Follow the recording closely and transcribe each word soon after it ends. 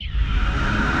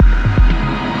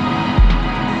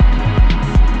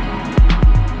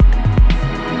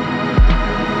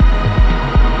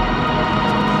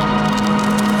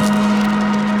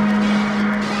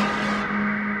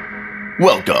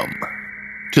Welcome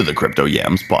to the Crypto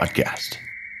Yams podcast,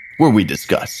 where we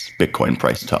discuss Bitcoin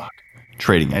price talk,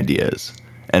 trading ideas,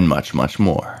 and much, much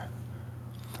more.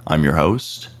 I'm your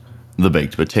host, The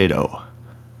Baked Potato,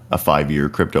 a 5-year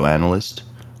crypto analyst,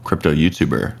 crypto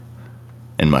YouTuber,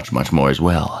 and much, much more as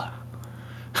well.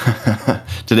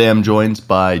 Today I'm joined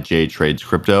by Jay Trades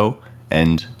Crypto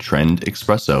and Trend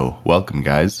Espresso. Welcome,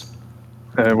 guys.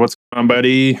 Hey, what's going on,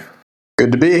 buddy?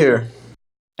 Good to be here.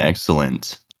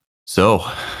 Excellent. So,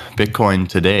 Bitcoin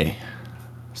today,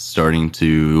 starting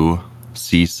to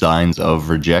see signs of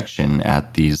rejection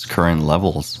at these current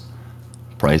levels.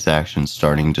 Price action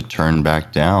starting to turn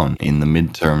back down in the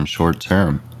midterm, short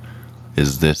term.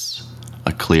 Is this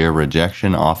a clear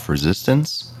rejection off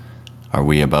resistance? Are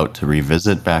we about to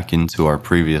revisit back into our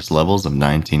previous levels of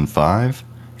 19.5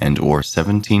 and or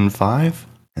 17.5?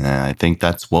 I think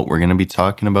that's what we're going to be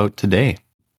talking about today.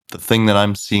 The thing that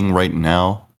I'm seeing right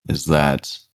now is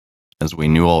that, as we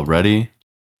knew already,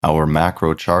 our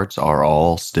macro charts are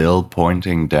all still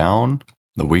pointing down.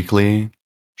 The weekly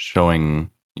showing,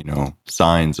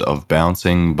 signs of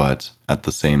bouncing, but at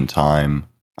the same time,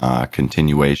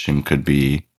 continuation could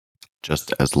be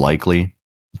just as likely.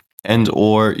 And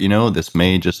or, this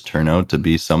may just turn out to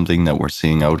be something that we're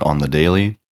seeing out on the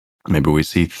daily. Maybe we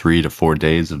see 3 to 4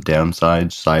 days of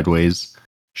downside, sideways,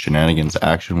 shenanigans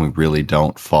action. We really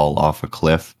don't fall off a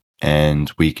cliff,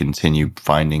 and we continue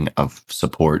finding a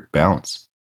support bounce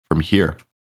from here.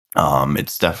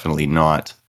 It's definitely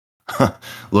not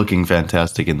looking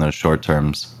fantastic in those short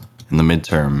terms, in the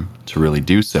midterm, to really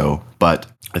do so. But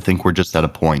I think we're just at a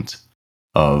point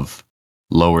of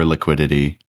lower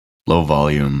liquidity, low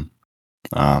volume.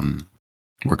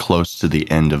 We're close to the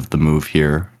end of the move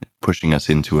here, pushing us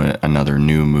into another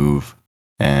new move.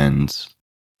 And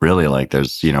really,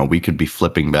 there's, we could be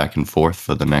flipping back and forth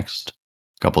for the next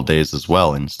couple days as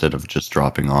well, instead of just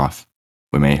dropping off.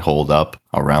 We may hold up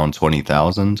around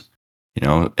 20,000,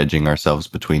 edging ourselves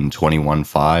between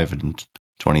 21.5 and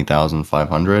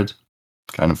 20,500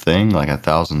 kind of thing, like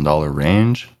 $1,000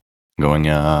 range. Going,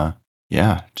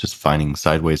 just finding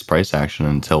sideways price action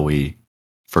until we,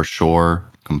 for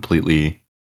sure, completely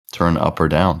turn up or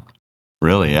down.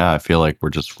 Really, I feel like we're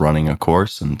just running a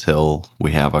course until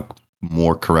we have a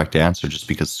more correct answer, just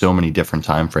because so many different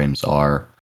time frames are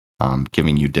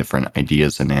giving you different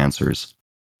ideas and answers.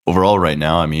 Overall, right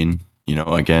now,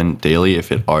 again, daily,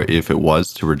 if it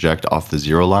was to reject off the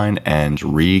zero line and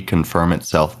reconfirm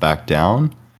itself back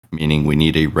down, meaning we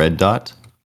need a red dot.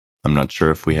 I'm not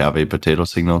sure if we have a potato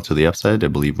signal to the upside. I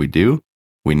believe we do.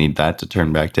 We need that to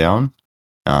turn back down.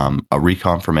 A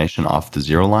reconfirmation off the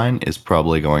zero line is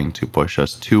probably going to push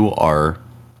us to our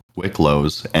wick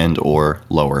lows and or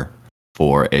lower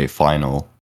for a final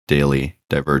daily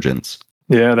divergence.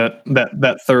 Yeah,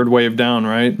 that third wave down,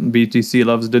 right? BTC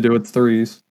loves to do its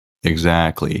threes.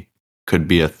 Exactly. Could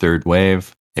be a third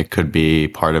wave. It could be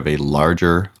part of a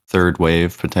larger third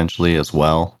wave potentially as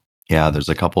well. Yeah, there's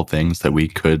a couple things that we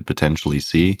could potentially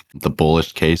see. The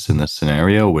bullish case in this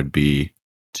scenario would be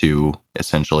to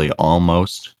essentially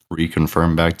almost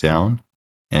reconfirm back down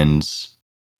and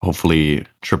hopefully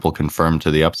triple confirm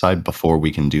to the upside before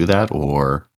we can do that,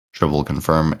 or triple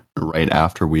confirm right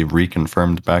after we've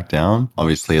reconfirmed back down.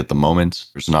 Obviously, at the moment,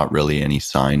 there's not really any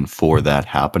sign for that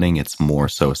happening. It's more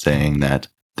so saying that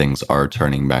things are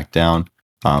turning back down.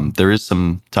 There is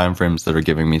some time frames that are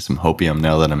giving me some hopium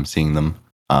now that I'm seeing them.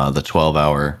 The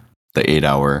 12-hour, the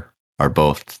 8-hour are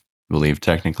both, I believe,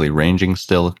 technically ranging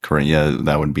still. Correct? Yeah,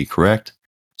 that would be correct.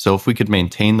 So if we could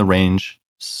maintain the range,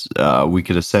 we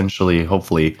could essentially,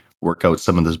 hopefully, work out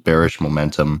some of this bearish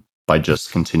momentum by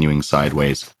just continuing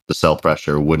sideways. The sell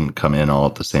pressure wouldn't come in all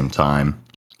at the same time.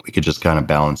 We could just kind of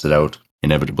balance it out,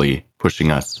 inevitably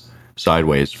pushing us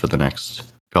sideways for the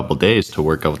next couple days to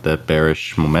work out that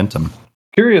bearish momentum.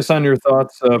 Curious on your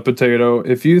thoughts, Potato.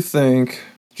 If you think,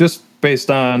 just based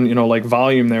on,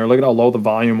 volume there, look at how low the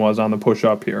volume was on the push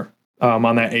up here,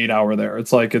 on that 8-hour there.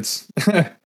 It's like it's,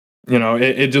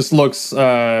 it just looks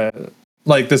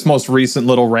like this most recent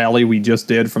little rally we just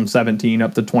did from 17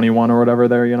 up to 21 or whatever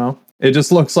there, It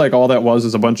just looks like all that was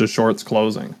is a bunch of shorts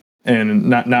closing and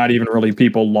not even really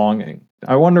people longing.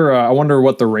 I wonder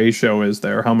what the ratio is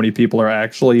there, how many people are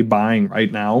actually buying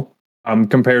right now,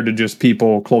 compared to just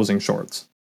people closing shorts.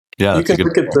 Yeah, you can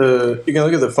look at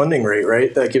the funding rate,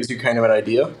 right? That gives you kind of an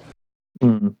idea.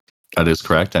 That is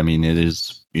correct. It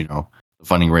is, the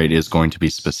funding rate is going to be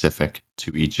specific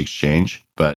to each exchange,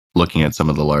 but looking at some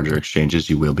of the larger exchanges,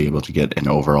 you will be able to get an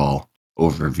overall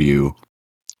overview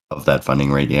of that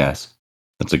funding rate. Yes,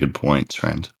 that's a good point,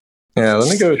 Trent. Yeah, let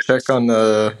me go check on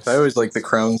I always like the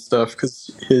Crown stuff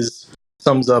because his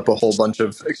sums up a whole bunch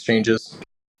of exchanges.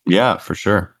 Yeah, for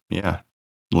sure. Yeah,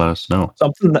 let us know.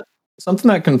 Something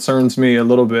that concerns me a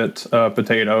little bit,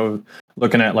 potato,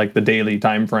 looking at like the daily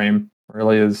time frame,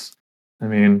 really is. I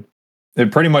mean,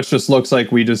 it pretty much just looks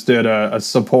like we just did a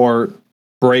support,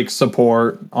 break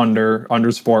support under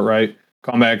support, right?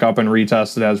 Come back up and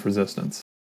retest it as resistance,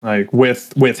 like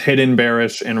with hidden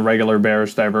bearish and regular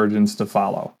bearish divergence to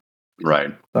follow.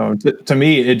 Right. So to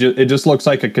me, it just looks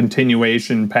like a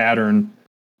continuation pattern.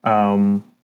 Um,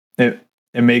 it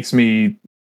it makes me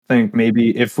think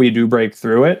maybe if we do break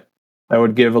through it, that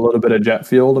would give a little bit of jet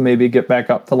fuel to maybe get back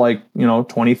up to like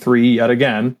 23 yet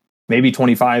again, maybe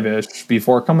 25 ish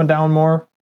before coming down more.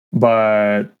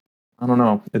 But I don't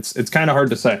know. It's kind of hard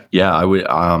to say. Yeah, I would.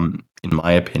 In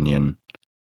my opinion,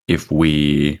 if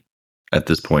we at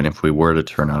this point, if we were to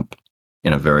turn up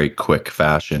in a very quick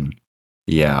fashion,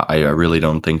 yeah, I really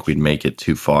don't think we'd make it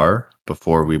too far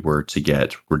before we were to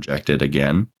get rejected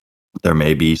again. There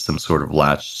may be some sort of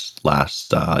last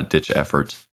ditch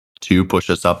effort to push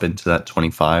us up into that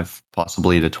 25,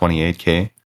 possibly to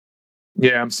 28K.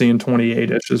 Yeah, I'm seeing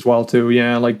 28 ish as well too.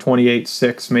 Yeah, like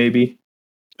 28.6 maybe.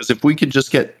 Because if we could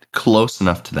just get close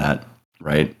enough to that,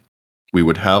 right, we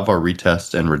would have our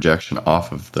retest and rejection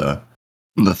off of the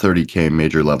 30K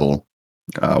major level,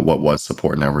 what was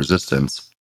support and now resistance.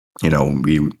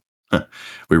 We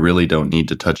we really don't need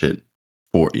to touch it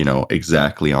for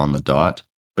exactly on the dot,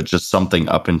 but just something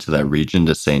up into that region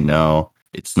to say no,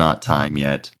 it's not time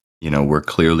yet. We're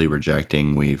clearly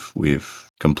rejecting. We've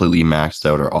completely maxed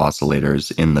out our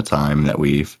oscillators in the time that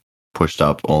we've pushed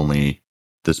up only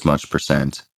this much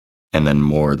percent, and then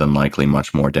more than likely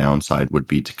much more downside would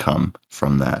be to come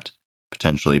from that,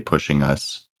 potentially pushing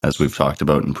us, as we've talked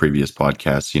about in previous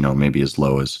podcasts, maybe as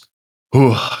low as,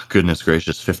 oh, goodness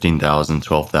gracious, 15,000,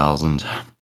 12,000,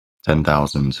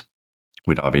 10,000.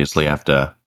 We'd obviously have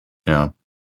to,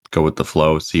 go with the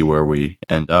flow, see where we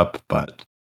end up, but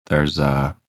there's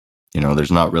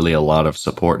there's not really a lot of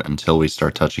support until we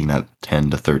start touching that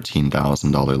 $10,000 to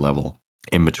 $13,000 level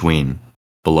in between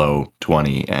below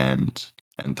 20 and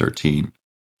 13.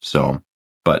 So,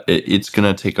 but it's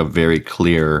going to take a very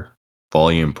clear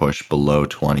volume push below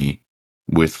 20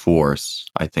 with force,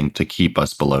 I think, to keep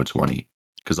us below 20.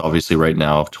 Because obviously right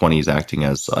now, 20 is acting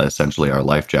as essentially our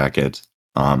life jacket,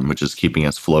 which is keeping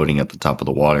us floating at the top of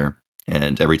the water.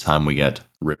 And every time we get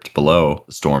ripped below,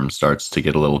 the storm starts to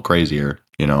get a little crazier.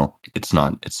 It's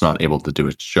not able to do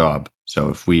its job. So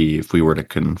if we were to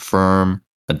confirm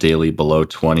a daily below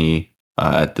 20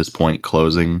 at this point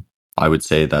closing, I would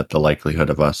say that the likelihood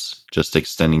of us just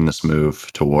extending this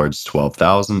move towards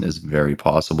 12,000 is very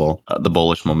possible. The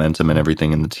bullish momentum and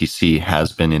everything in the TC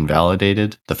has been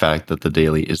invalidated. The fact that the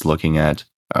daily is looking at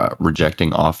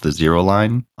rejecting off the zero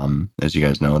line, as you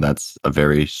guys know, that's a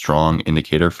very strong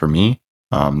indicator for me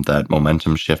that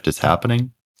momentum shift is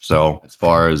happening. So as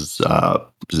far as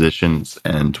positions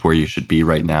and where you should be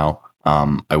right now,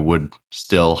 I would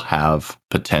still have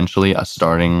potentially a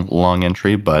starting long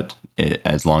entry, but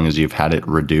as long as you've had it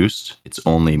reduced, it's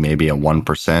only maybe a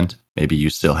 1%. Maybe you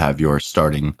still have your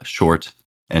starting short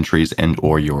entries and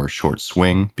or your short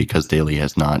swing because daily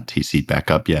has not TC'd back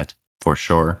up yet, for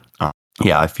sure.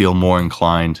 Yeah, I feel more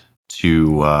inclined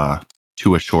to a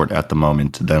short at the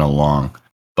moment than a long,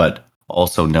 but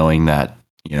also knowing that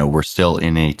we're still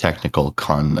in a technical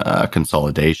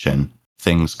consolidation.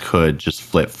 Things could just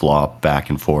flip flop back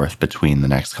and forth between the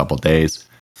next couple of days.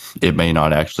 It may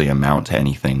not actually amount to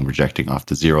anything rejecting off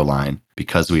the zero line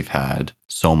because we've had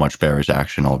so much bearish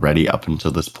action already up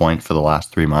until this point for the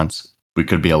last 3 months. We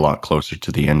could be a lot closer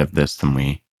to the end of this than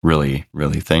we really,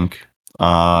 really think.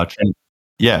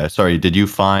 Yeah, sorry. Did you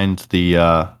find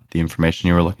the information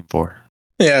you were looking for?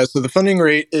 Yeah, so the funding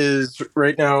rate is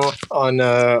right now on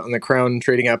the Crown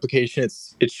trading application.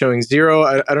 It's showing zero.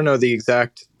 I don't know the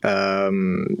exact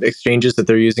exchanges that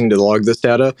they're using to log this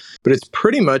data, but it's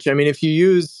pretty much. I mean, if you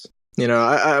use,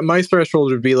 my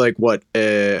threshold would be like what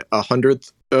a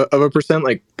hundredth of a percent,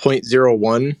 like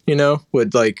 0.01.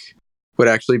 Would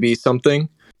actually be something.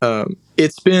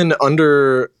 It's been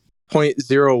under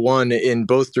 0.01 in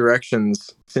both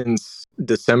directions since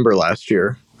December last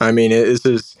year. I mean, this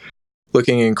is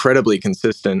looking incredibly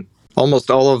consistent. Almost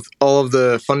all of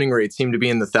the funding rates seem to be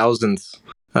in the thousandths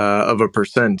of a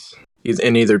percent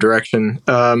in either direction.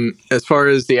 As far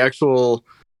as the actual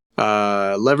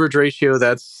leverage ratio,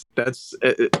 that's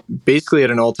basically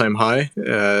at an all-time high.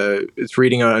 It's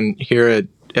reading on here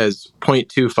as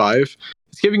 0.25.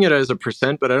 It's giving it as a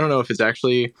percent, but I don't know if it's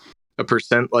actually a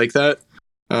percent like that,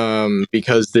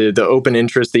 because the open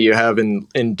interest that you have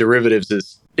in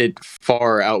derivatives it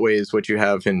far outweighs what you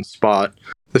have in spot.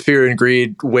 The fear and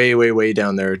greed way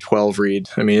down there, 12 read.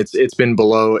 I mean, it's been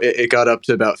below. It got up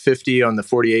to about 50 on the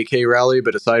 48K rally,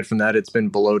 but aside from that, it's been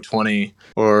below 20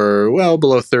 or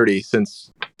below 30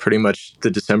 since pretty much the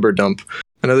December dump.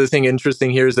 Another thing interesting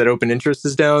here is that open interest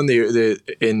is down.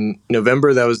 In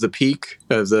November, that was the peak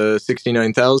of the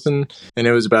 69,000, and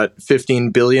it was about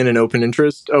 15 billion in open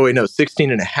interest. Oh wait, no,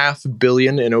 16.5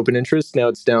 billion in open interest. Now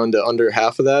it's down to under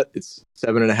half of that. It's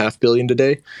 7.5 billion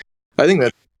today. I think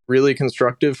that's really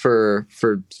constructive for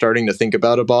starting to think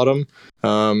about a bottom.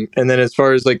 And then as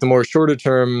far as like the more shorter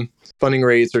term funding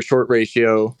rates or short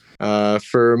ratio,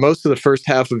 for most of the first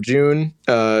half of June,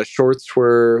 shorts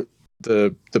were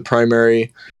the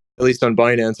primary, at least on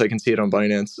Binance. I can see it on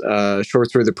Binance.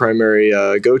 Shorts were the primary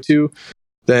go-to.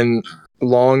 Then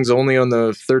longs only on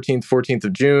the 13th, 14th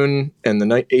of June, and the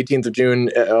 18th of June.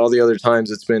 All the other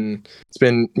times, it's been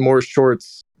more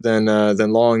shorts than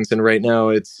longs, and right now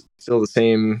it's still the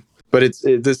same. But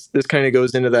this kind of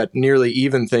goes into that nearly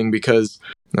even thing because,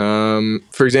 for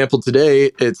example, today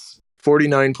it's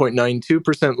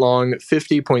 49.92% long,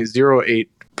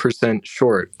 50.08%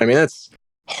 short. I mean, that's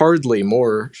hardly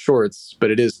more shorts, but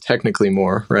it is technically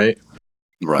more, right?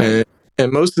 Right.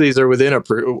 And most of these are within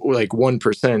like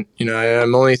 1%. You know,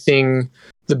 I'm only seeing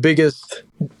the biggest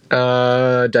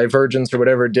divergence or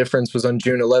whatever difference was on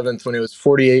June 11th when it was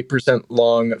 48%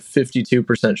 long,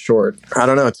 52% short. I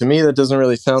don't know. To me, that doesn't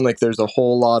really sound like there's a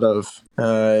whole lot of.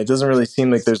 It doesn't really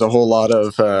seem like there's a whole lot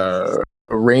of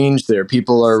range there.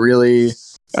 People are really,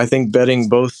 I think, betting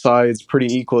both sides pretty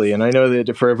equally. And I know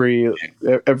that for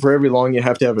every long you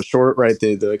have to have a short, right?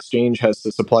 The exchange has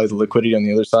to supply the liquidity on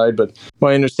the other side. But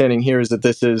my understanding here is that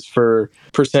this is for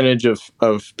percentage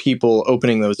of people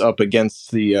opening those up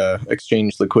against the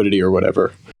exchange liquidity or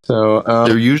whatever. So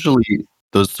they're usually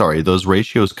those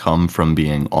ratios come from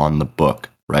being on the book,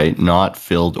 right? Not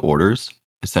filled orders,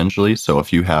 essentially. So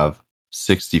if you have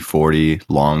 60-40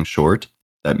 long short,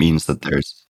 that means that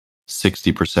there's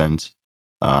 60%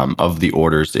 of the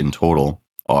orders in total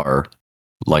are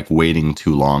like waiting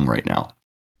too long right now.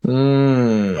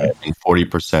 And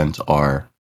 40% are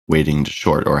waiting to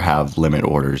short or have limit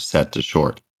orders set to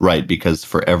short, right? Because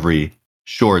for every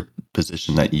short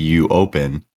position that you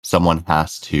open, someone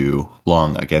has to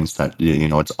long against that. You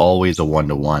know, it's always a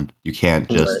 1-to-1. You can't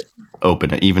just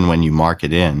open it. Even when you mark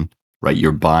it in, right,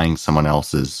 you're buying someone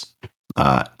else's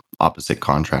opposite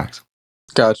contracts.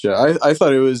 Gotcha. I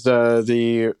thought it was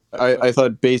I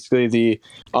thought basically the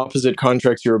opposite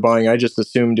contracts you were buying. I just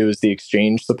assumed it was the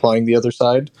exchange supplying the other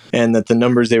side, and that the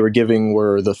numbers they were giving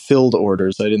were the filled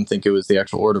orders. I didn't think it was the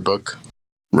actual order book.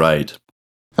 Right.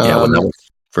 Yeah. When that was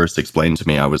first explained to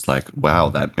me, I was like, "Wow,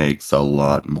 that makes a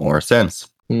lot more sense."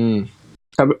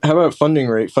 How about funding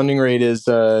rate? Funding rate is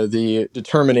the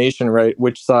determination, right?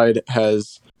 Which side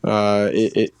has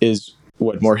it is.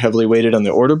 What, more heavily weighted on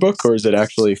the order book, or is it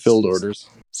actually filled orders?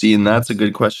 See, and that's a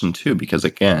good question too, because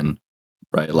again,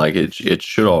 right, like it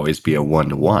should always be a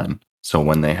 1-to-1. So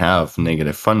when they have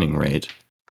negative funding rate,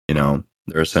 you know,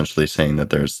 they're essentially saying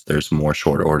that there's more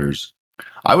short orders.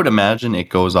 I would imagine it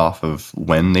goes off of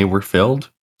when they were filled.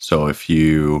 So if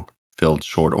you filled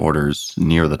short orders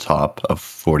near the top of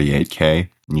 48K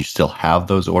and you still have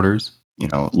those orders, you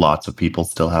know, lots of people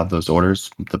still have those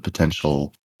orders, the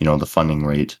potential, you know, the funding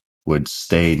rate would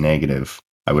stay negative,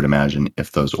 I would imagine,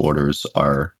 if those orders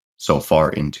are so far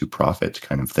into profit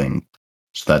kind of thing,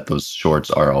 so that those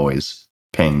shorts are always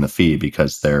paying the fee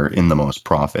because they're in the most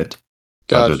profit.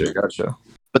 Gotcha.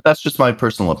 But that's just my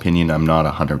personal opinion. I'm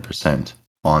not 100%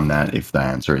 on that if the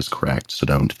answer is correct, so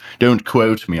don't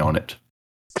quote me on it.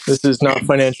 This is not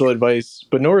financial advice,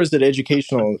 but nor is it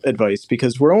educational advice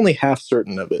because we're only half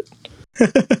certain of it.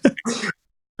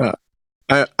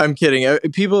 I'm kidding.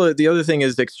 People. The other thing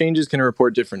is exchanges can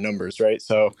report different numbers, right?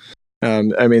 So,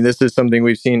 I mean, this is something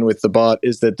we've seen with the bot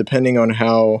is that depending on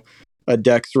how a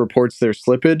DEX reports their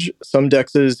slippage, some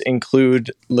DEXs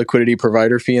include liquidity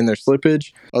provider fee in their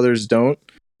slippage, others don't.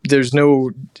 There's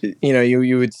no, you know,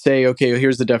 you would say, okay,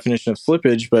 here's the definition of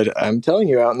slippage, but I'm telling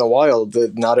you out in the wild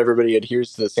that not everybody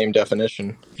adheres to the same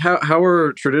definition. How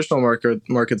are traditional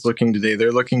markets looking today?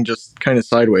 They're looking just kind of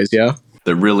sideways, yeah?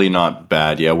 They're really not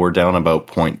bad. Yeah, we're down about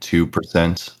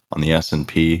 0.2% on the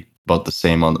S&P, about the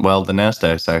same on, well, the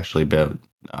Nasdaq's actually about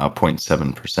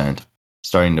 0.7%,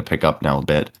 starting to pick up now a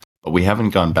bit. But we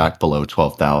haven't gone back below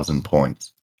 12,000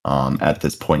 points at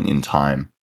this point in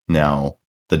time. Now,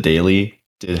 the daily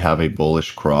did have a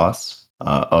bullish cross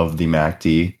of the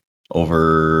MACD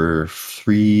over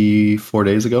 3-4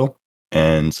 days ago.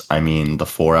 And I mean, the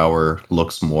 4-hour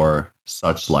looks more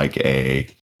such like a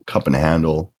cup and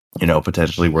handle. You know,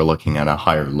 potentially we're looking at a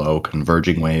higher low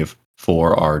converging wave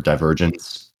for our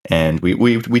divergence And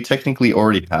we technically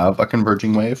already have a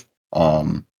converging wave.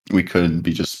 We could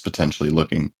be just potentially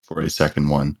looking for a second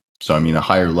one. So, I mean, a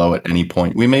higher low at any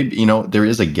point. We may, there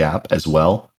is a gap as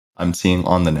well. I'm seeing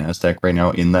on the NASDAQ right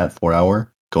now in that 4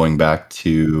 hour going back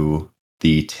to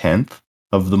the 10th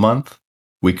of the month.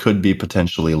 We could be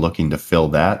potentially looking to fill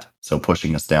that. So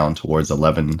pushing us down towards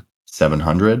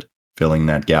 11,700, filling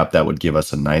that gap. That would give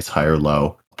us a nice higher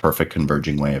low, perfect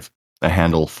converging wave, a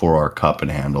handle for our cup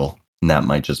and handle. And that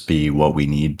might just be what we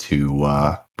need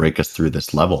to break us through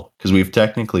this level. Because we've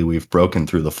broken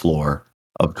through the floor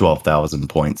of 12,000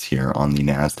 points here on the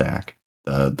NASDAQ.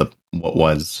 What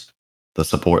was the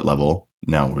support level,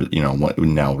 now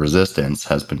resistance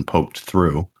has been poked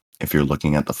through. If you're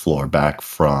looking at the floor back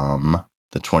from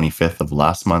the 25th of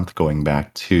last month going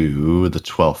back to the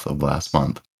 12th of last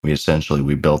month,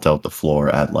 we built out the floor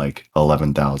at like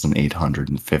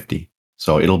 11,850.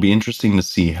 So it'll be interesting to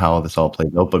see how this all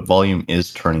plays out, but volume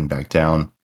is turning back down.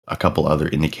 A couple other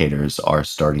indicators are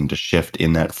starting to shift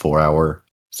in that 4 hour.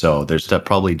 So there's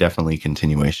probably definitely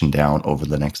continuation down over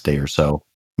the next day or so.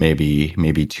 Maybe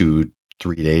 2-3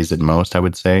 days at most, I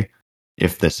would say.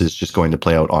 If this is just going to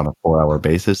play out on a 4 hour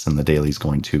basis and the daily is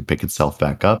going to pick itself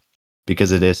back up,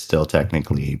 because it is still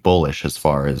technically bullish as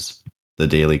far as the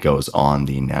daily goes on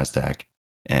the NASDAQ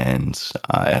and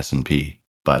S&P.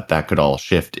 But that could all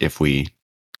shift if we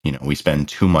spend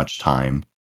too much time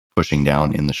pushing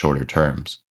down in the shorter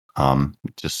terms.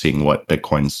 Just seeing what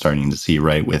Bitcoin's starting to see,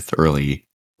 right, with early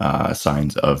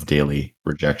signs of daily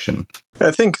rejection.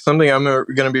 I think something I'm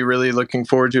going to be really looking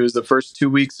forward to is the first 2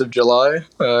 weeks of July,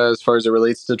 as far as it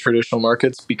relates to traditional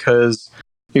markets, because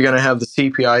you're going to have the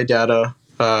CPI data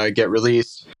get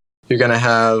released. You're going to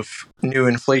have new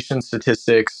inflation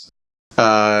statistics.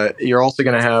 You're also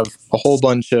going to have a whole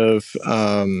bunch of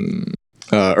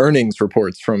earnings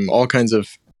reports from all kinds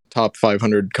of top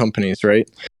 500 companies, right?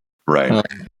 Right.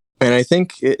 And I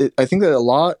think that a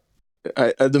lot,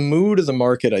 the mood of the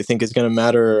market, I think, is going to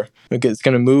matter. It's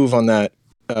going to move on that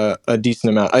a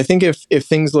decent amount. I think if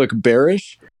things look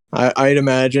bearish, I'd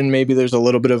imagine maybe there's a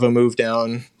little bit of a move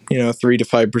down, 3 to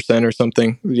 5% or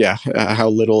something. Yeah, how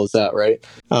little is that, right?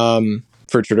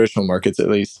 For traditional markets, at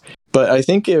least. But I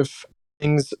think if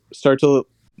things start to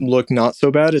look not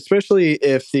so bad, especially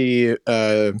if the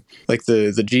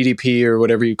the GDP or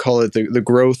whatever you call it, the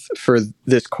growth for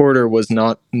this quarter was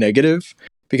not negative.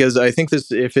 Because I think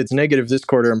if it's negative this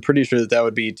quarter, I'm pretty sure that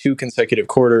would be 2 consecutive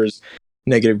quarters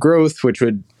negative growth, which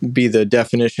would be the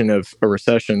definition of a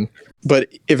recession. But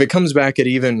if it comes back at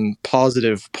even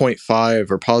positive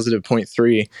 0.5 or positive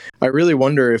 0.3, I really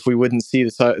wonder if we wouldn't see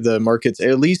the markets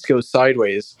at least go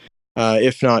sideways,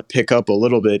 if not pick up a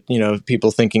little bit.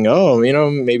 People thinking,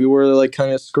 maybe we're like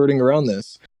kind of skirting around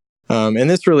this. And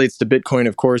this relates to Bitcoin,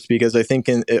 of course, because I think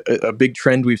a big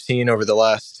trend we've seen over the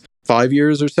last 5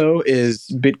 years or so is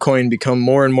Bitcoin become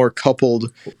more and more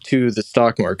coupled to the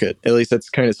stock market. At least that's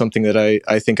kind of something that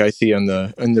I think I see on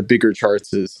the bigger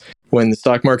charts is when the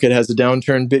stock market has a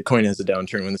downturn, Bitcoin has a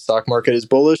downturn. When the stock market is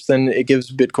bullish, then it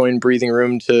gives Bitcoin breathing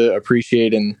room to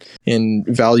appreciate in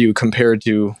value compared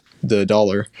to the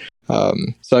dollar.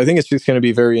 So I think it's just going to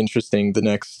be very interesting the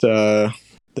next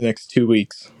 2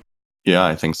 weeks. Yeah,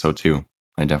 I think so too.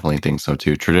 I definitely think so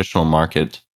too. Traditional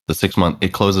market, the 6 month,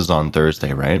 it closes on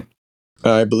Thursday, right?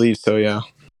 I believe so, yeah.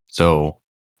 So,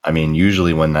 I mean,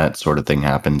 usually when that sort of thing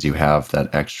happens, you have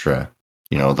that extra,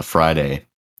 the Friday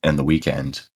and the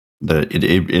weekend.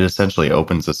 It essentially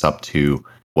opens us up to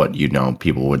what,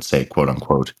 people would say, quote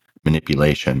unquote,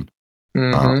 manipulation.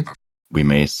 Mm-hmm. We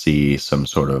may see some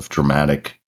sort of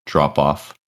dramatic drop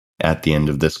off at the end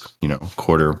of this,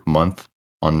 quarter month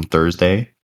on Thursday.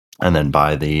 And then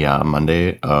by the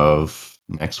Monday of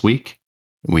next week,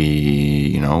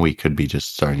 we could be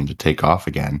just starting to take off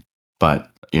again. But,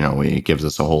 it gives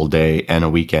us a whole day and a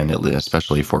weekend,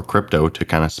 especially for crypto, to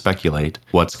kind of speculate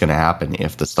what's going to happen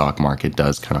if the stock market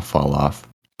does kind of fall off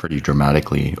pretty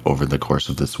dramatically over the course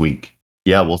of this week.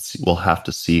 Yeah, we'll see. We'll have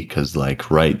to see because,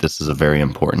 this is a very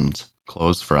important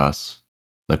close for us.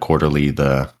 The quarterly,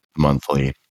 the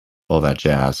monthly, all that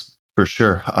jazz. For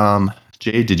sure.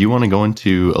 Jay, did you want to go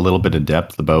into a little bit of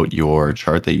depth about your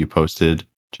chart that you posted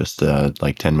just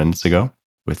 10 minutes ago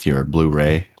with your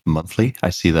Blu-ray monthly? I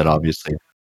see that obviously.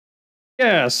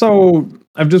 Yeah, so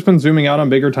I've just been zooming out on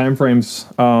bigger time frames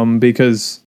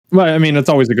because, well, I mean, it's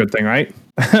always a good thing, right?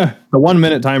 The 1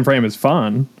 minute time frame is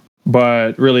fun,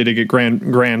 but really to get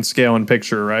grand scale and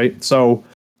picture, right? So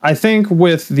I think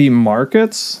with the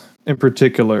markets in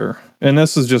particular, and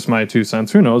this is just my 2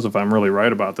 cents, who knows if I'm really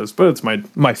right about this, but it's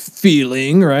my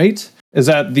feeling, right? Is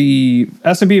that the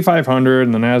S&P 500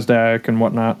 and the NASDAQ and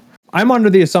whatnot I'm under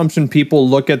the assumption people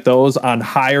look at those on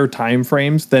higher time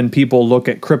frames than people look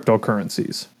at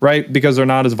cryptocurrencies, right? Because they're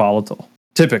not as volatile,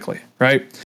 typically, right?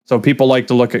 So people like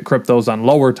to look at cryptos on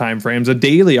lower time frames. A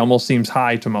daily almost seems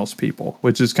high to most people,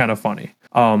 which is kind of funny.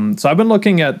 So I've been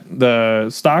looking at the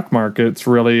stock markets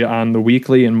really on the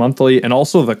weekly and monthly and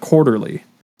also the quarterly,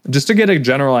 just to get a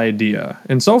general idea.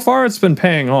 And so far it's been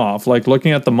paying off, like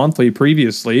looking at the monthly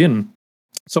previously. And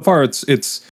so far it's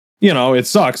it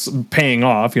sucks paying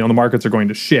off. The markets are going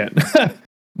to shit.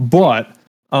 But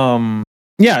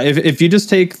if you just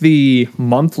take the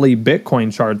monthly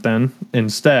Bitcoin chart then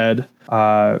instead,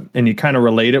 and you kind of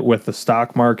relate it with the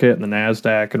stock market and the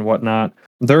NASDAQ and whatnot,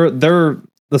 the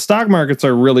stock markets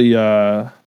are really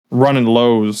running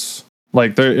lows.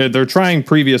 Like they're trying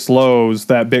previous lows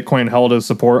that Bitcoin held as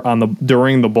support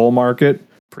during the bull market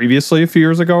previously a few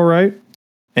years ago, right?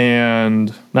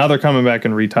 And now they're coming back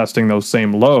and retesting those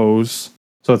same lows.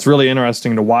 So it's really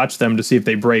interesting to watch them to see if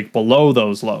they break below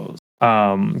those lows.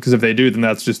 Because if they do, then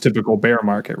that's just typical bear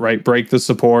market, right? Break the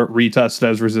support, retest it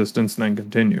as resistance, and then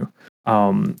continue.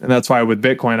 And that's why with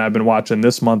Bitcoin, I've been watching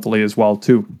this monthly as well,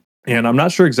 too. And I'm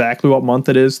not sure exactly what month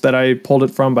it is that I pulled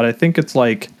it from, but I think it's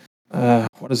like,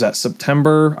 what is that,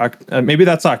 September? Maybe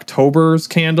that's October's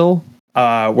candle,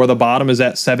 where the bottom is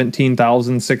at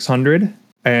 17,600.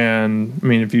 And I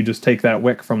mean, if you just take that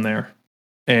wick from there,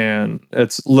 and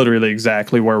it's literally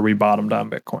exactly where we bottomed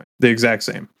on Bitcoin, the exact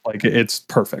same. Like it's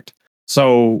perfect.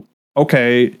 So,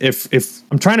 okay, if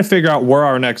I'm trying to figure out where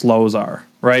our next lows are,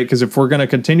 right? Because if we're going to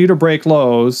continue to break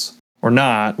lows or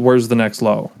not, where's the next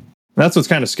low? And that's what's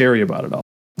kind of scary about it all.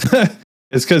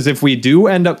 It's because if we do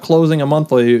end up closing a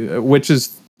monthly, which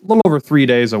is a little over 3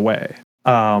 days away,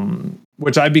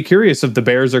 which I'd be curious if the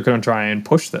bears are going to try and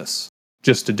push this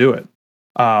just to do it.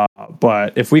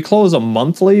 But if we close a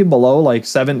monthly below like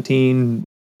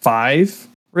 17.5,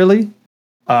 really,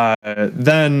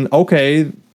 then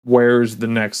okay, where's the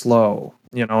next low?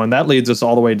 And that leads us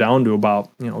all the way down to about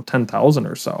 10,000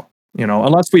 or so.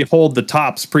 Unless we hold the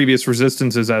top's previous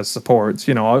resistances as supports,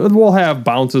 we'll have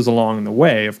bounces along the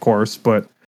way, of course. But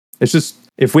it's just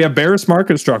if we have bearish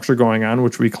market structure going on,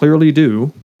 which we clearly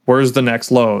do, where's the next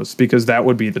lows? Because that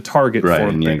would be the target, right? For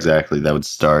and exactly, that would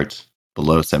start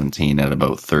below 17 at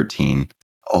about 13,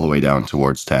 all the way down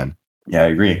towards 10. Yeah, I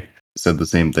agree. Said the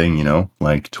same thing,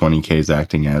 like 20K is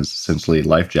acting as essentially a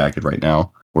life jacket right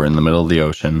now. We're in the middle of the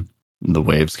ocean. The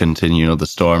waves continue. The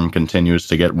storm continues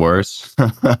to get worse.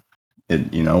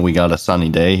 We got a sunny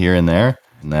day here and there,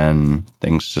 and then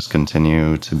things just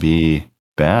continue to be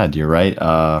bad. You're right.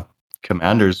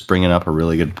 Commander's bringing up a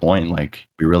really good point. Like,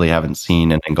 we really haven't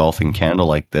seen an engulfing candle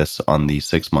like this on the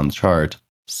 6-month chart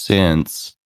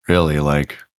since really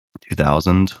like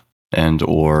 2000 and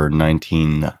or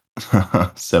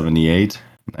 1978,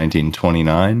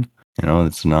 1929.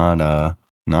 It's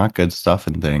not good stuff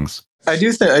and things. I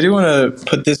do want to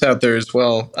put this out there as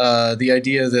well. The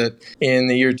idea that in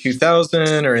the year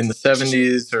 2000 or in the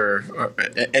 70s or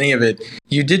any of it,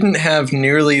 you didn't have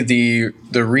nearly the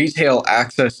retail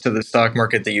access to the stock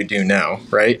market that you do now,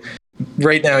 right?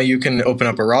 Right now, you can open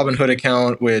up a Robinhood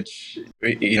account, which,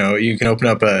 you can open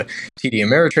up a TD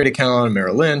Ameritrade account, a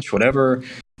Merrill Lynch, whatever,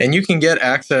 and you can get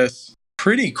access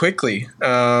pretty quickly.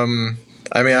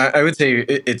 I would say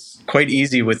it's quite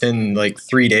easy within like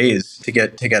 3 days to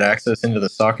get access into the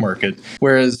stock market.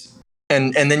 Whereas,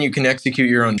 and then you can execute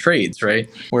your own trades, right?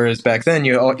 Whereas back then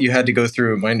you had to go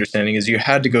through. My understanding is you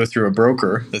had to go through a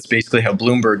broker. That's basically how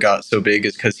Bloomberg got so big,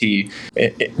 is because he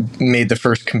made the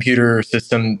first computer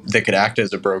system that could act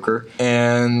as a broker.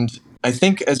 And I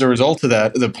think as a result of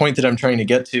that, the point that I'm trying to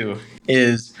get to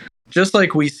is just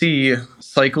like we see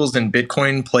cycles in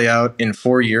Bitcoin play out in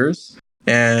 4 years.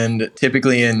 And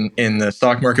typically in the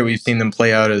stock market, we've seen them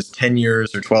play out as 10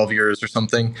 years or 12 years or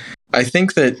something. I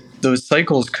think that those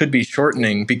cycles could be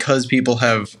shortening because people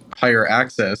have higher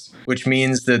access, which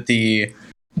means that the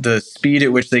speed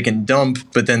at which they can dump,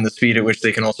 but then the speed at which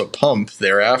they can also pump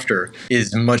thereafter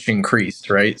is much increased,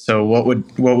 right? So what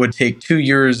would take 2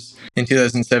 years in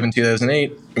 2007,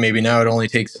 2008, maybe now it only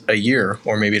takes a year,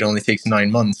 or maybe it only takes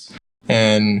 9 months.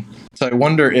 And so I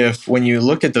wonder if when you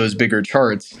look at those bigger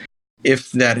charts,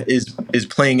 if that is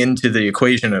playing into the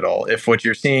equation at all. If what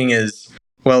you're seeing is,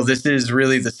 well, this is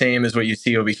really the same as what you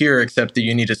see over here, except that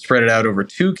you need to spread it out over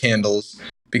 2 candles,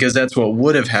 because that's what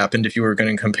would have happened if you were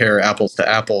going to compare apples to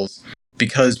apples,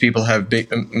 because people have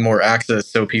more access,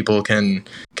 so people can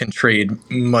trade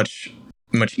much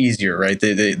easier, right?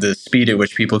 The speed at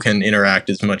which people can interact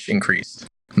is much increased.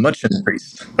 Much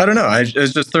increased. I don't know. I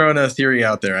was just throwing a theory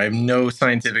out there. I have no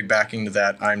scientific backing to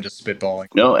that. I'm just spitballing.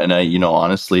 No, and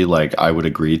honestly, like I would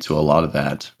agree to a lot of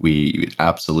that. We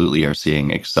absolutely are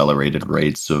seeing accelerated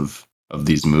rates of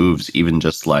these moves, even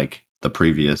just like the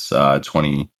previous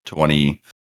 2020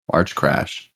 March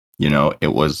crash.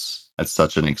 It was at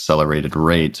such an accelerated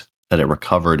rate that it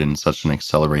recovered in such an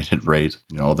accelerated rate.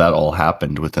 That all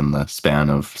happened within the span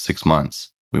of 6 months.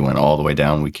 We went all the way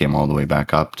down. We came all the way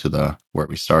back up to where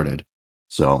we started.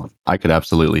 So I could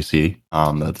absolutely see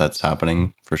that's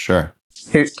happening for sure.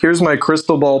 Here's my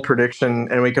crystal ball prediction,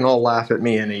 and we can all laugh at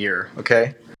me in a year,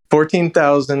 okay?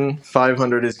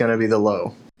 14,500 is going to be the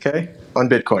low, okay? On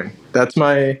Bitcoin. That's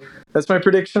my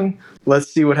prediction.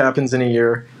 Let's see what happens in a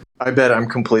year. I bet I'm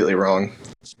completely wrong.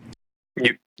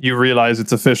 You realize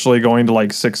it's officially going to like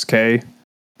 6K?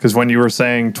 Because when you were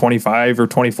saying 25 or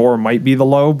 24 might be the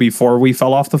low before we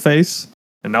fell off the face,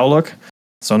 and now look.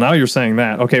 So now you're saying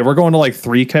that. Okay, we're going to like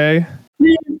 3K.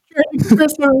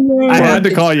 I had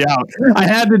to call you out. I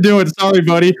had to do it. Sorry,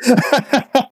 buddy.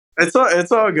 It's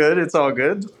all good. It's all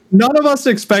good. None of us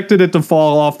expected it to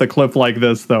fall off the cliff like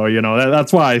this, though.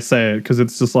 That's why I say it, because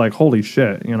it's just like, holy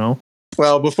shit,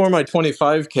 Well, before my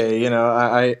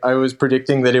 25K, I was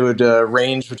predicting that it would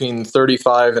range between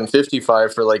 35 and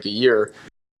 55 for like a year.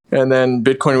 And then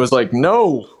Bitcoin was like,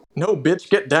 no, bitch,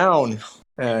 get down.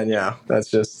 And yeah, that's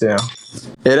just, it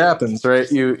happens, right?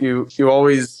 You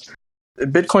always,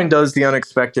 Bitcoin does the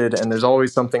unexpected, and there's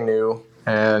always something new.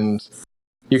 And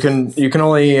you can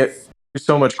only do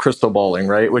so much crystal balling,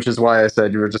 right? Which is why I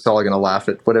said you were just all going to laugh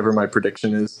at whatever my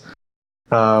prediction is.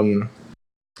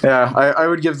 Yeah, I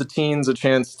would give the teens a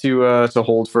chance to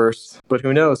hold first, but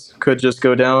who knows? Could just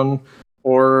go down,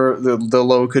 or the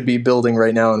low could be building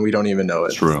right now, and we don't even know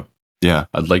it. True. Yeah,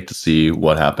 I'd like to see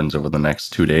what happens over the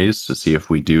next 2 days to see if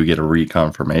we do get a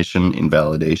reconfirmation,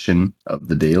 invalidation of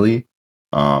the daily.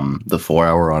 The 4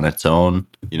 hour on its own,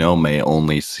 may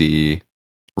only see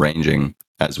ranging,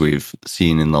 as we've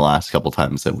seen in the last couple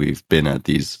times that we've been at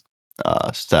these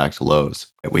stacked lows.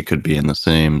 We could be in the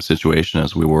same situation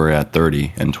as we were at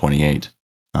 30 and 28.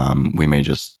 We may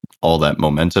just, all that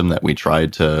momentum that we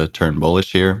tried to turn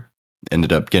bullish here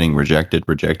ended up getting rejected.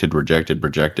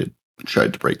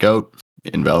 Tried to break out,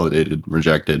 invalidated,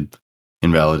 rejected,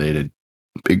 invalidated,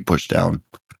 big push down.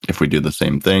 If we do the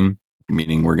same thing,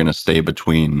 meaning we're going to stay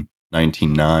between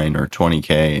 19.9 or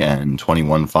 20K and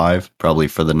 21.5, probably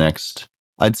for the next,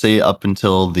 I'd say up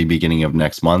until the beginning of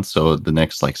next month. So the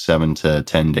next like 7 to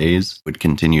 10 days would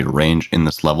continue to range in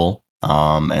this level.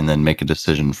 And then make a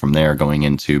decision from there going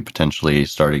into potentially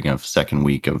starting of second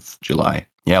week of July.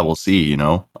 Yeah, we'll see,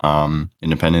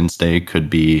 Independence Day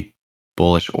could be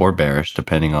bullish or bearish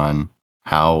depending on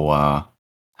how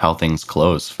things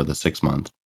close for the 6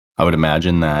 month. I would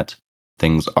imagine that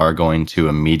things are going to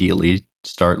immediately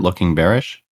start looking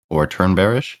bearish or turn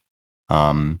bearish.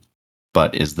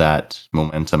 But is that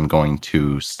momentum going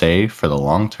to stay for the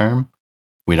long term?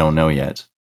 We don't know yet.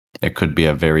 It could be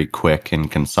a very quick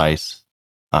and concise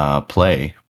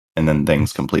play, and then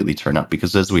things completely turn up.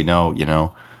 Because as we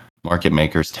know, market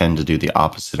makers tend to do the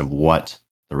opposite of what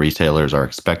the retailers are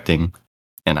expecting.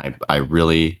 And I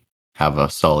really have a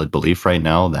solid belief right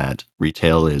now that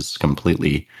retail is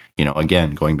completely,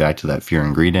 again, going back to that fear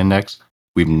and greed index,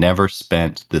 we've never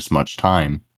spent this much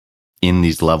time in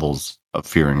these levels of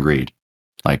fear and greed.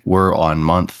 Like we're on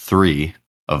month 3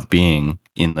 of being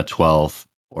in the 12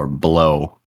 or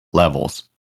below levels.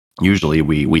 Usually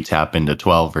we tap into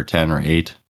 12 or 10 or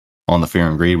 8 on the fear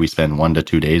and greed. We spend 1 to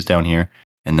 2 days down here,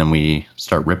 and then we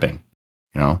start ripping.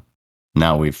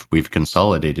 Now we've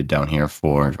consolidated down here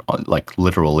for like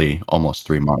literally almost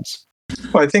 3 months.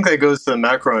 Well, I think that goes to the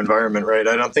macro environment, right?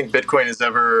 I don't think Bitcoin has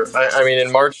ever. I mean,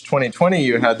 in March 2020,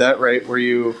 you had that, right, where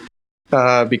you,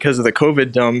 because of the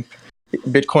COVID dump,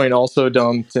 Bitcoin also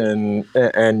dumped,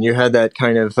 and you had that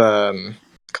kind of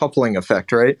coupling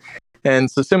effect, right? And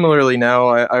so similarly now,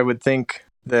 I would think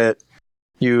that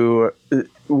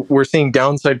we're seeing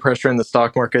downside pressure in the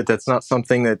stock market. That's not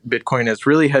something that Bitcoin has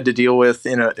really had to deal with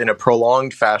in a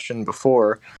prolonged fashion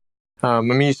before. I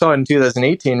mean, you saw it in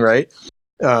 2018, right?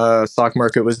 Stock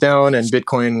market was down, and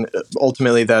Bitcoin,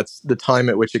 ultimately, that's the time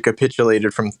at which it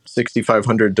capitulated from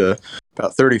 6,500 to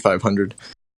about 3,500.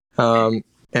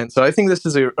 And so I think this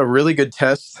is a really good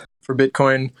test for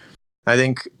Bitcoin. I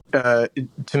think,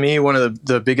 to me, one of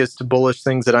the biggest bullish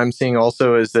things that I'm seeing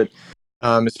also is that,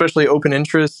 especially open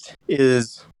interest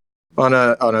is on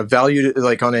a value,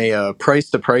 like on a price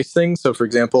to price thing. So, for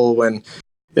example, when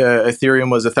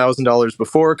Ethereum was $1,000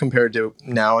 before compared to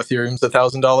now Ethereum's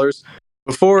 $1,000.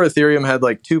 before Ethereum had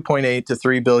like 2.8 to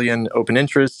 3 billion open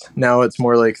interest. Now it's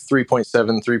more like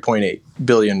 3.7, 3.8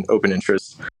 billion open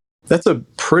interest. That's a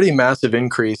pretty massive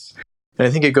increase. And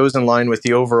I think it goes in line with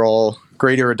the overall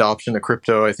greater adoption of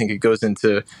crypto. I think it goes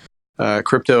into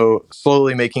crypto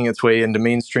slowly making its way into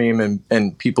mainstream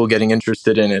and people getting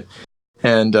interested in it.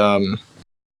 And I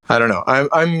don't know.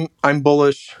 I'm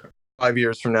bullish. 5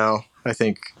 years from now, I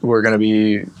think we're going to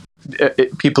be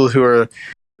people who are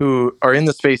in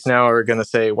the space now are going to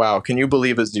say, "Wow, can you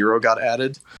believe a zero got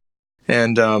added?"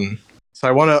 And so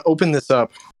I want to open this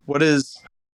up. What is,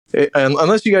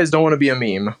 unless you guys don't want to be a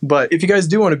meme, but if you guys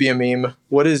do want to be a meme,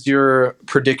 what is your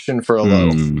prediction for a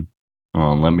low?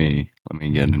 Well, let me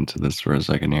get into this for a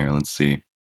second here. Let's see.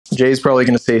 Jay's probably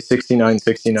going to say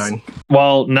 69.69.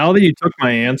 Well, now that you took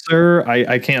my answer,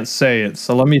 I can't say it.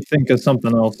 So let me think of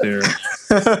something else here.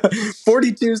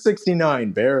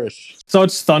 42.69, bearish. So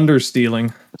it's thunder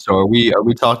stealing. So are we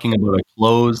talking about a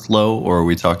closed low, or are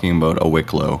we talking about a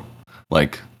wick low,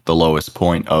 like the lowest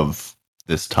point of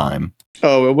this time?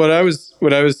 Oh, what I was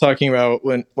talking about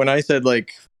when I said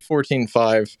like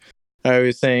 14.5, I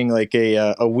was saying like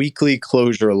a weekly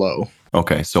closure low.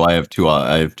 Okay, so I have two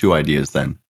ideas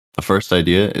then. The first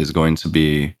idea is going to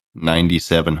be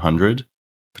 9,700,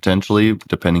 potentially,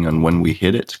 depending on when we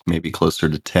hit it, maybe closer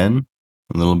to 10,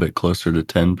 a little bit closer to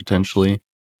 10 potentially.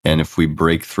 And if we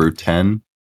break through 10,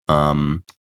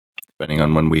 depending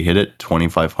on when we hit it,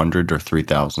 2,500 or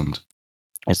 3,000,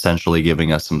 essentially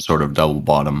giving us some sort of double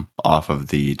bottom off of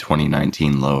the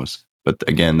 2019 lows. But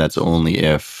again, that's only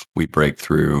if we break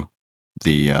through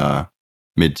the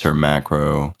midterm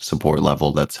macro support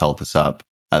level that's held us up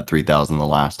at 3,000 the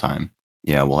last time.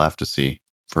 Yeah, we'll have to see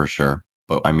for sure.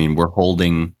 But I mean, we're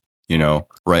holding,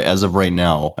 right as of right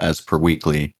now, as per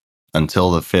weekly,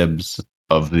 until the fibs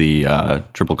of the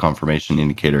triple confirmation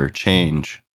indicator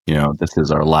change. This is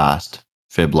our last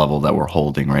fib level that we're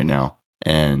holding right now.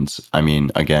 And I mean,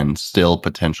 again, still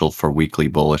potential for weekly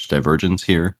bullish divergence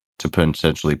here to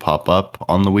potentially pop up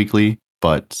on the weekly,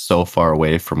 but so far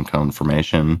away from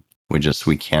confirmation,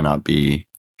 we cannot be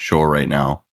sure right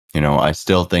now. I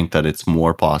still think that it's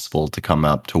more possible to come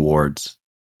up towards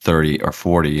 30 or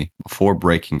 40 before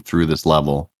breaking through this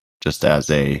level, just as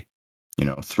a,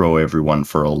 throw everyone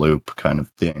for a loop kind of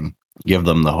thing. Give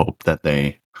them the hope that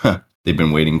they've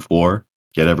been waiting for,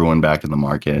 get everyone back in the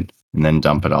market, and then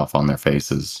dump it off on their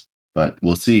faces. But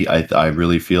we'll see. I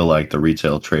really feel like the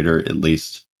retail trader, at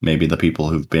least maybe the people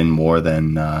who've been more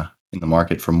than in the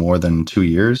market for more than 2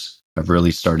 years, have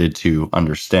really started to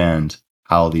understand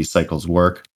how these cycles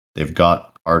work. They've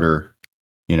got harder,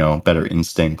 better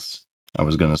instincts. I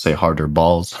was going to say harder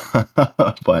balls,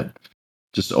 but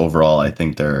just overall, I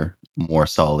think they're more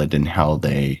solid in how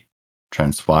they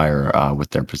transpire with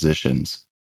their positions.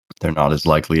 They're not as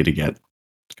likely to get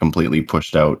completely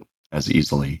pushed out as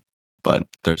easily. But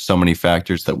there's so many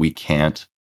factors that we can't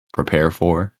prepare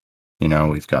for.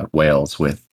 We've got whales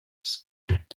with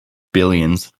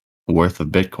billions worth of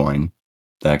Bitcoin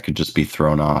that could just be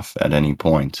thrown off at any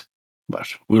point. But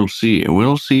we'll see.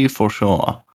 We'll see for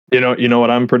sure. You know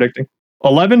what I'm predicting?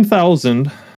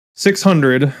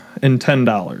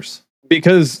 $11,610.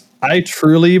 Because I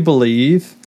truly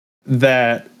believe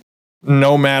that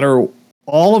no matter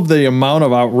all of the amount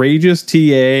of outrageous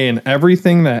TA and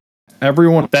everything that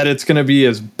it's going to be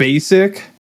as basic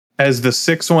as the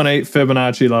 618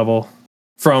 Fibonacci level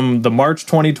from the March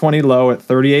 2020 low at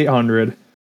 3,800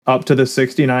 up to the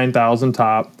 69,000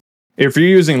 top. If you're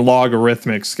using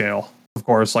logarithmic scale, of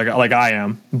course, like I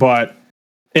am, but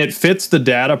it fits the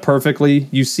data perfectly.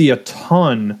 You see a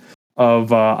ton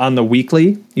of on the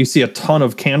weekly, you see a ton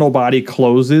of candle body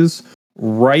closes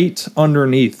right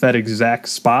underneath that exact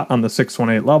spot on the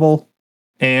 618 level.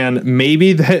 And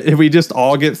maybe that we just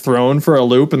all get thrown for a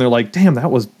loop and they're like, damn,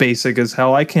 that was basic as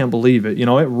hell. I can't believe it. It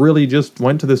really just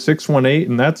went to the 618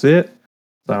 and that's it.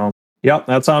 So, yep,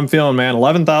 that's how I'm feeling, man.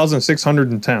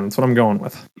 11,610. That's what I'm going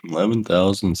with.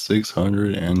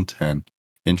 11,610.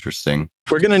 Interesting.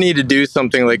 We're gonna need to do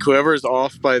something like whoever's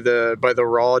off by the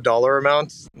raw dollar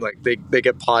amounts, like they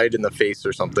get pied in the face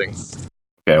or something.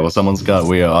 Okay, well, someone's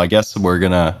got. I guess we're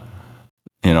gonna,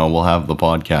 we'll have the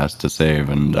podcast to save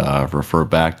and refer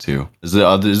back to. Is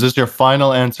this your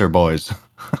final answer, boys?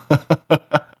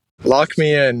 Lock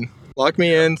me in.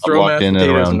 Throw mashed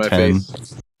potatoes in my 10,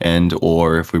 face. And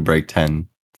or if we break 10,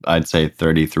 I'd say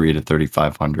 33 to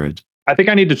 3,500. I think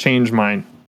I need to change mine.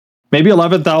 Maybe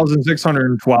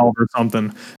 11,612 or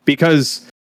something. Because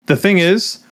the thing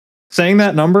is, saying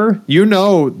that number,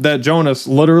 that Jonas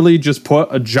literally just put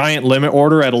a giant limit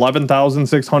order at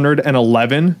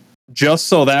 11,611 just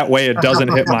so that way it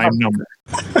doesn't hit my number.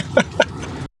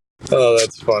 Oh,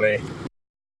 that's funny.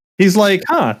 He's like,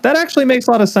 that actually makes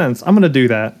a lot of sense. I'm going to do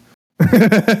that.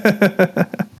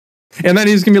 And then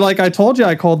he's going to be like, I told you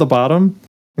I called the bottom.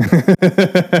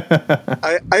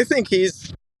 I think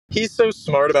he's so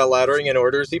smart about laddering in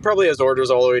orders. He probably has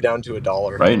orders all the way down to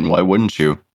 $1. Right, and why wouldn't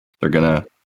you? They're gonna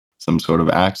some sort of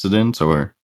accident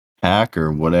or hack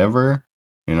or whatever.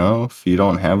 You know, if you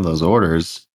don't have those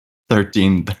orders,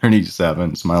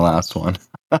 1337 is my last one.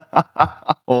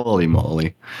 Holy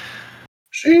moly.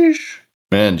 Sheesh.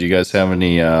 Man, do you guys have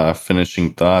any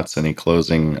finishing thoughts, any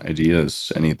closing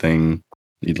ideas, anything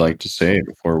you'd like to say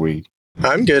before we...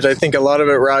 I'm good. I think a lot of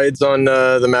it rides on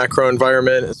the macro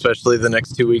environment, especially the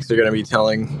next 2 weeks are going to be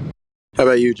telling. How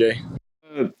about you, Jay?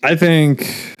 I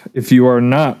think if you are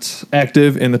not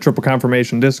active in the Triple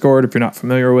Confirmation Discord, if you're not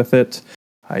familiar with it,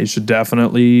 you should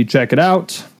definitely check it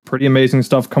out. Pretty amazing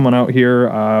stuff coming out here.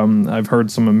 I've heard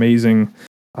some amazing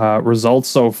results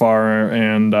so far,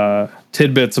 and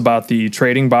tidbits about the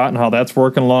trading bot and how that's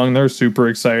working along. They're super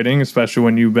exciting, especially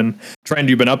when you've been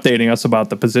updating us about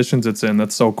the positions it's in.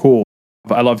 That's so cool.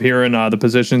 I love hearing the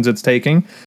positions it's taking.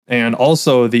 And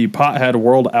also the Pothead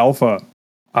World Alpha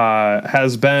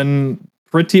has been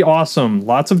pretty awesome.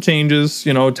 Lots of changes,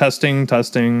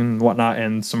 testing and whatnot,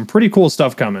 and some pretty cool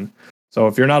stuff coming. So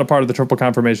if you're not a part of the Triple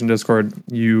Confirmation Discord,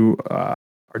 you are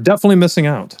definitely missing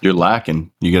out. You're lacking.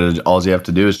 All you have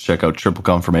to do is check out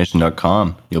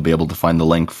tripleconfirmation.com. You'll be able to find the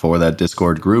link for that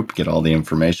Discord group, get all the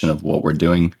information of what we're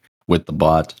doing with the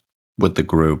bot, with the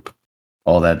group,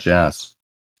 all that jazz.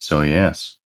 So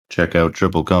yes, check out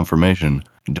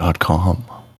tripleconfirmation.com.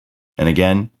 And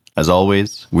again, as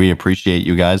always, we appreciate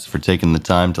you guys for taking the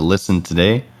time to listen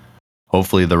today.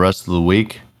 Hopefully the rest of the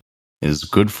week is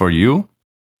good for you.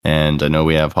 And I know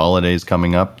we have holidays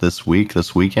coming up this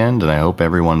weekend, and I hope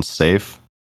everyone's safe,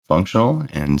 functional,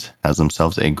 and has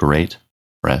themselves a great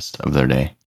rest of their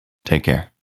day. Take care.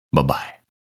 Bye-bye.